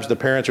 Sometimes the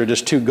parents are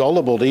just too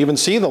gullible to even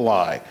see the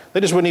lie. They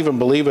just wouldn't even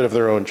believe it of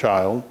their own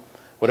child,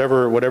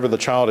 whatever the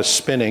child is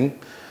spinning.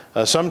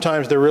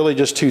 Sometimes they're really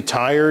just too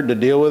tired to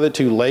deal with it,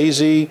 too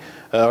lazy,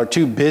 or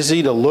too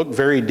busy to look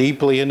very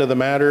deeply into the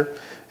matter.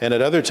 And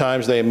at other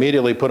times, they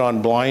immediately put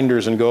on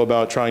blinders and go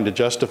about trying to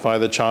justify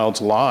the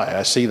child's lie.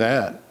 I see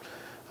that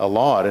a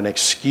lot, and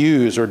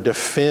excuse or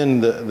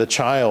defend the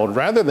child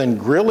rather than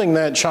grilling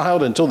that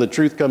child until the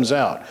truth comes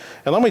out.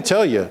 And let me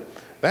tell you,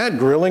 that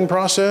grilling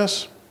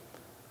process,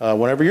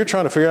 whenever you're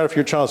trying to figure out if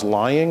your child's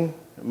lying,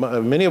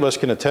 many of us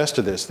can attest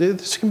to this.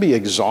 This can be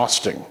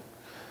exhausting,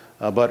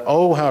 but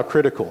oh, how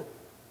critical.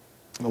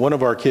 One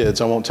of our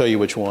kids, I won't tell you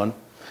which one,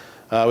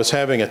 was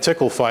having a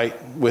tickle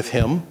fight with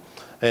him,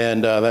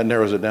 and that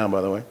narrows it down,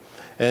 by the way.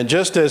 And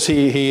just as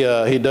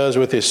he does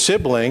with his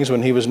siblings,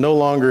 when he was no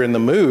longer in the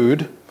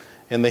mood,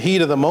 in the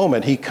heat of the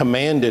moment, he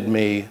commanded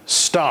me,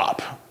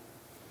 stop.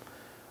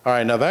 All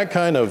right, now that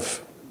kind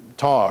of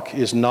talk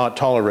is not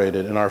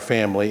tolerated in our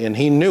family, and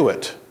he knew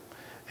it.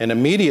 And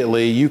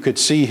immediately you could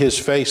see his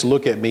face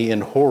look at me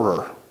in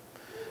horror.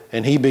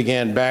 And he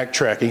began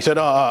backtracking. He said,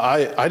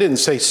 I didn't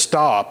say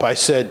stop. I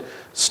said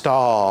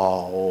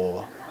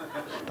stall.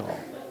 Stall.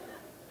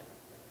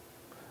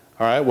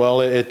 All right,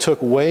 well, it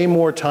took way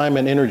more time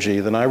and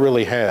energy than I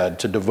really had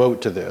to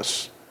devote to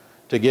this,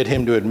 to get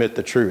him to admit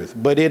the truth.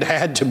 But it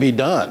had to be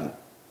done.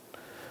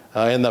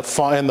 And the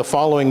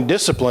following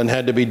discipline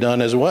had to be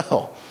done as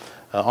well.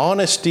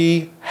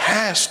 Honesty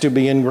has to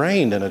be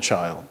ingrained in a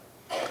child.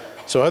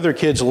 So other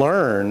kids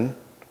learn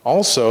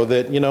also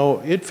that,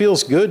 it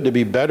feels good to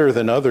be better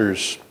than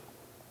others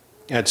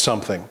at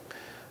something.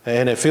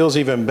 And it feels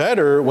even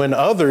better when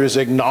others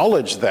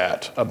acknowledge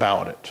that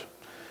about it.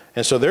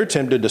 And so they're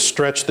tempted to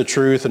stretch the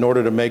truth in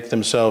order to make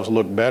themselves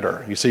look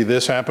better. You see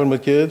this happen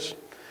with kids?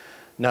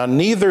 Now,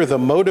 neither the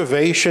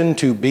motivation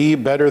to be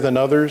better than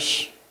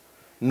others,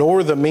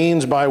 nor the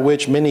means by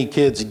which many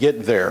kids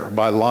get there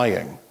by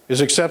lying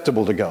is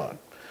acceptable to God.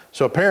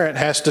 So a parent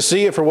has to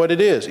see it for what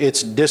it is.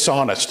 It's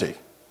dishonesty.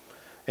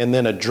 And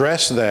then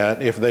address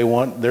that if they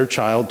want their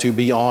child to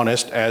be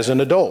honest as an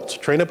adult.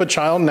 Train up a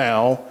child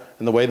now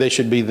in the way they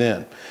should be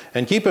then.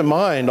 And keep in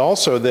mind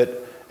also that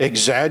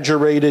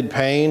exaggerated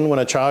pain when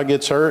a child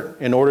gets hurt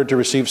in order to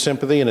receive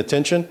sympathy and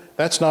attention,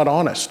 that's not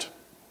honest.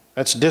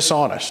 That's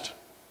dishonest.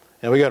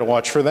 And we got to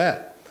watch for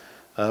that.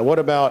 What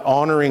about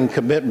honoring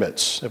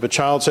commitments? If a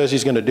child says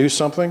he's going to do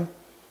something,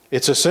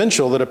 it's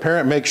essential that a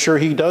parent make sure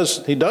he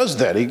does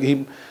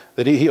that.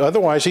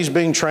 Otherwise he's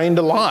being trained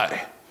to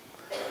lie.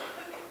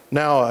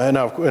 Now,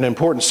 an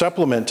important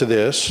supplement to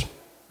this,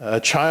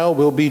 a child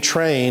will be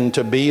trained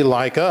to be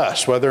like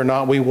us, whether or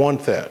not we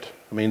want that.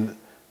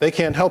 They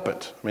can't help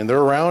it.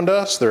 They're around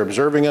us, they're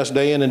observing us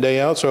day in and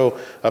day out, so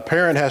a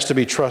parent has to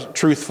be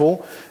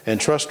truthful and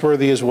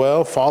trustworthy as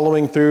well,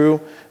 following through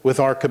with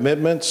our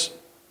commitments.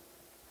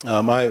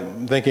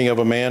 I'm thinking of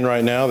a man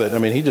right now that,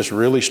 he just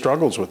really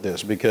struggles with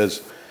this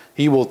because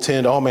he will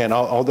tend, I'm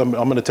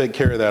going to take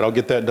care of that. I'll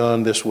get that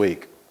done this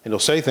week. And he'll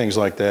say things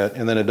like that,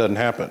 and then it doesn't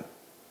happen.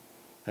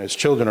 His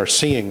children are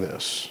seeing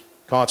this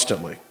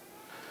constantly.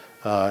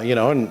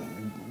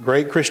 And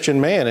great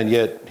Christian man, and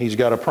yet he's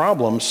got a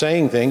problem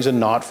saying things and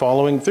not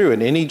following through.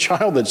 And any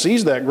child that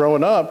sees that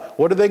growing up,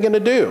 what are they going to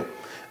do?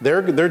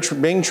 They're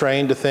being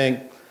trained to think,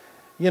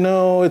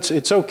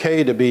 it's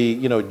okay to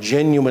be,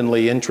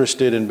 genuinely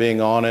interested in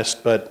being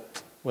honest,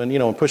 but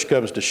when push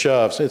comes to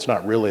shove, it's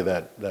not really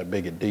that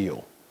big a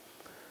deal.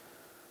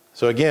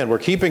 So again, we're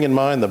keeping in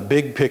mind the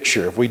big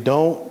picture. If we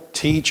don't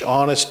teach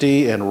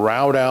honesty and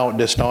rout out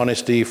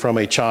dishonesty from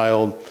a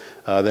child,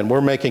 then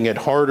we're making it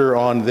harder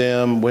on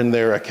them when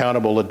they're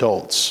accountable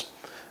adults.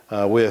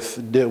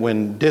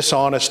 When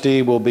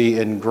dishonesty will be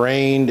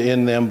ingrained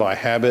in them by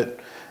habit,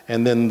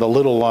 and then the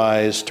little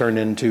lies turn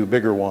into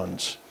bigger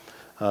ones.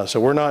 So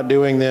we're not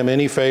doing them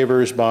any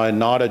favors by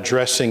not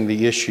addressing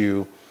the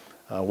issue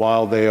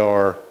while they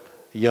are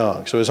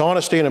young. So is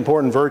honesty an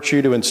important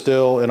virtue to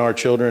instill in our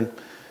children?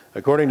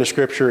 According to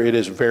Scripture, it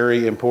is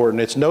very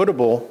important. It's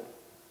notable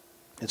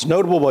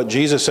what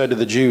Jesus said to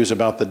the Jews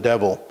about the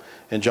devil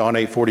in John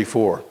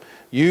 8:44.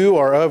 You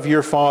are of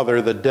your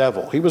father, the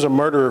devil. He was a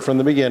murderer from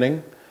the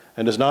beginning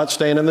and does not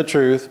stand in the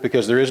truth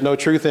because there is no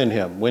truth in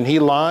him. When he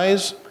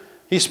lies,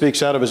 he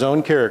speaks out of his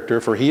own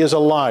character, for he is a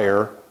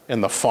liar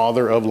and the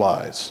father of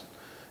lies.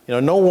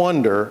 No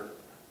wonder,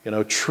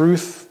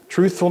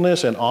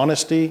 truthfulness and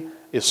honesty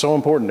is so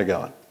important to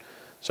God.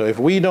 So if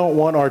we don't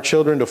want our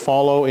children to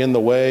follow in the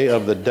way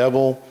of the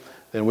devil,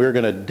 then we're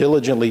going to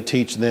diligently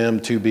teach them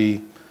to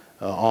be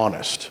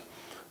honest.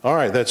 All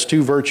right, that's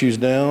 2 virtues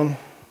down.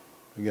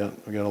 We got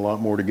a lot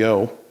more to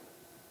go.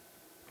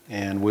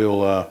 And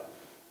we'll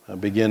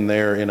begin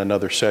there in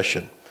another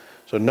session.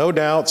 So no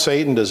doubt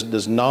Satan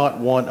does not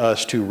want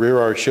us to rear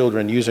our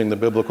children using the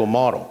biblical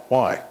model.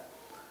 Why?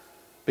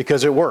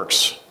 Because it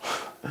works.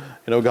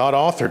 God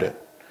authored it.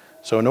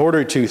 So in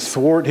order to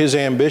thwart his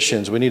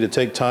ambitions, we need to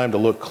take time to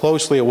look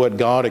closely at what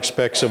God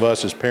expects of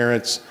us as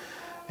parents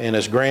and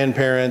as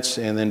grandparents,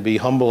 and then be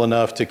humble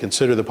enough to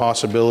consider the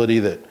possibility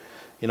that,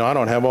 I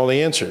don't have all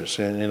the answers,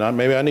 and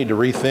maybe I need to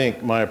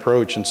rethink my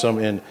approach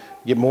and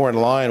get more in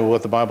line with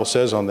what the Bible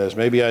says on this.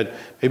 Maybe I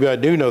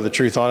do know the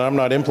truth on it. I'm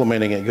not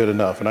implementing it good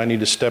enough, and I need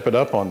to step it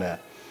up on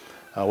that.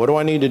 What do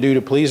I need to do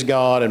to please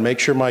God and make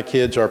sure my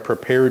kids are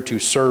prepared to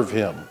serve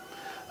him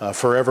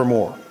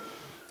forevermore?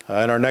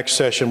 In our next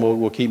session,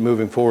 we'll keep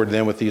moving forward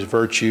then with these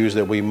virtues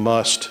that we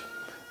must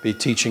be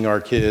teaching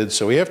our kids.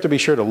 So we have to be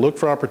sure to look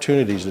for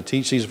opportunities to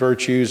teach these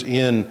virtues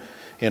in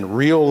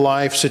real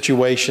life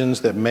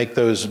situations that make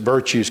those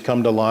virtues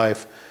come to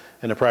life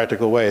in a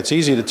practical way. It's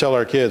easy to tell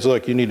our kids,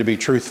 look, you need to be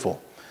truthful.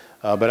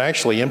 But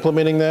actually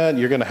implementing that,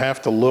 you're going to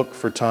have to look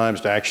for times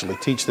to actually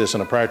teach this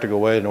in a practical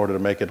way in order to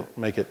make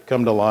it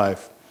come to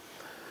life.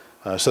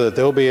 So that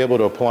they'll be able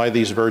to apply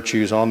these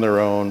virtues on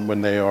their own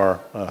when they are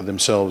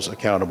themselves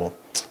accountable.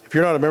 If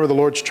you're not a member of the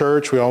Lord's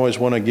church, we always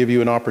want to give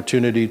you an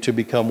opportunity to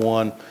become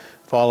one,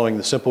 following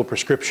the simple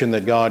prescription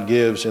that God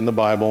gives in the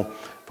Bible,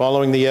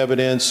 following the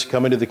evidence,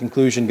 coming to the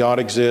conclusion God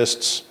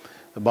exists.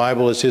 The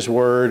Bible is His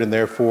Word, and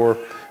therefore,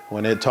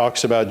 when it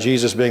talks about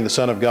Jesus being the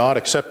Son of God,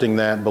 accepting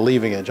that and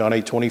believing it, John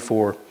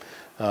 8:24.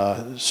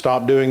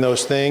 Stop doing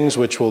those things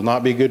which will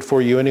not be good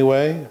for you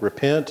anyway.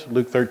 Repent,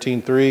 Luke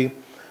 13:3.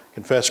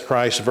 Confess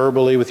Christ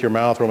verbally with your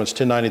mouth, Romans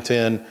 10:9 and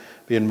 10.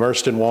 Be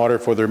immersed in water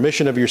for the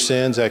remission of your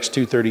sins, Acts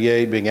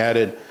 2:38. Being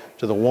added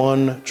to the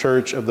one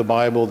church of the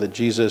Bible that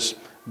Jesus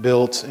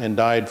built and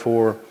died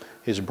for,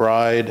 His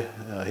bride,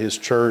 His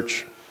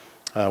church,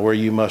 where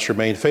you must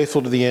remain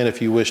faithful to the end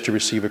if you wish to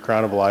receive a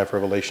crown of life,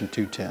 Revelation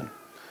 2:10.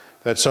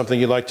 If that's something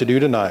you'd like to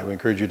do tonight, we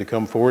encourage you to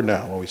come forward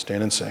now while we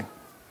stand and sing.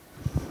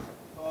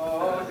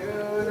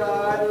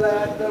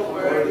 Let the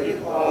word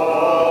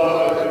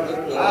depart.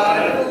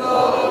 I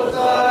close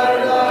our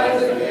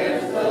eyes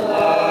against the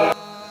light.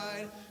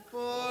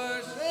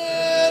 For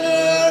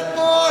sinner,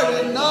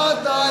 pardon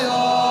not thy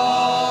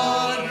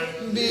heart.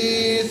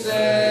 Be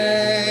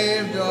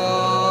saved,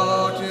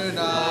 oh,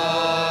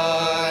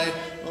 tonight.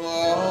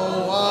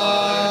 Oh,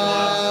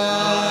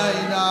 why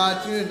not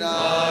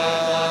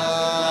tonight?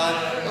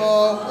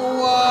 Oh,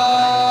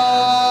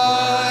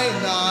 why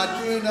not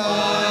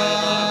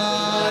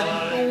tonight?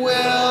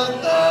 Wilt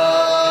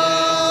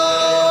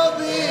thou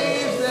be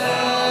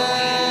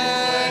saved?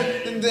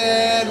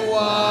 Then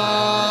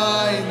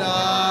why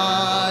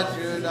not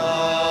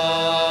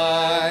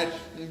tonight?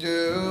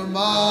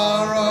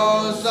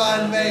 Tomorrow's sun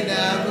may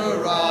never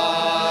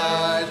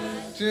rise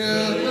to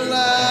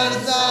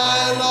cleanse thy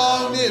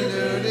long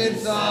deluded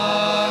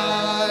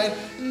sight.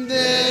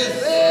 This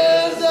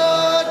is the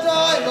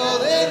time, oh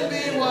then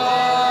be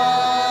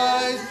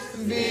wise.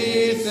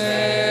 Be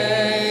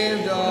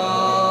saved,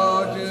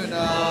 oh,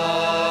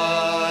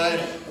 tonight.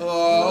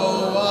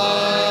 Oh, why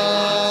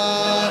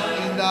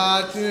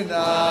not tonight?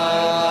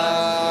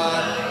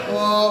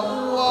 Oh,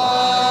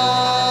 why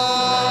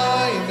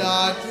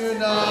not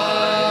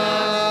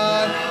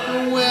tonight?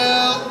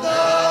 Wilt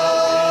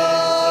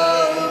thou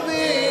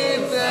be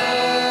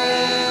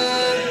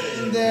saved?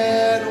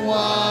 Then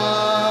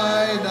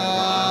why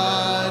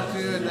not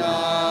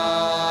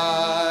tonight?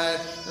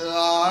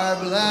 Our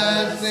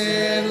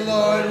blessed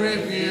Lord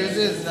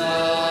refuses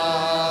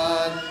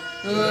none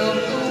who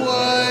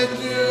would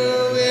to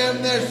Him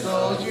their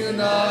souls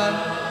unite.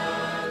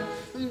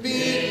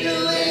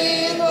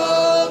 Believe,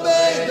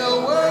 obey, the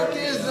work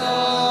is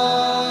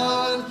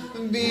done.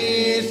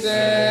 Be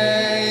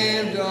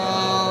saved,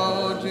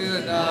 oh,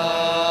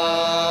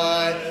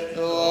 tonight.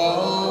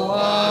 Oh,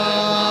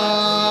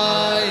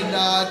 why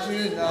not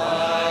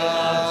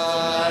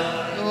tonight?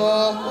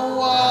 Oh,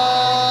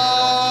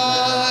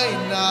 why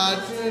not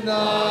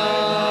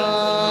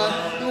tonight?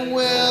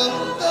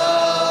 Wilt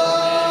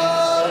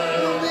thou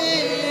be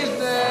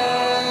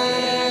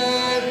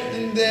saved?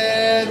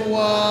 Then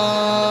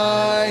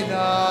why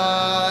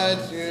not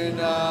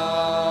tonight?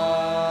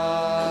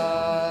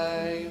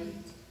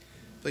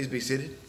 Please be seated.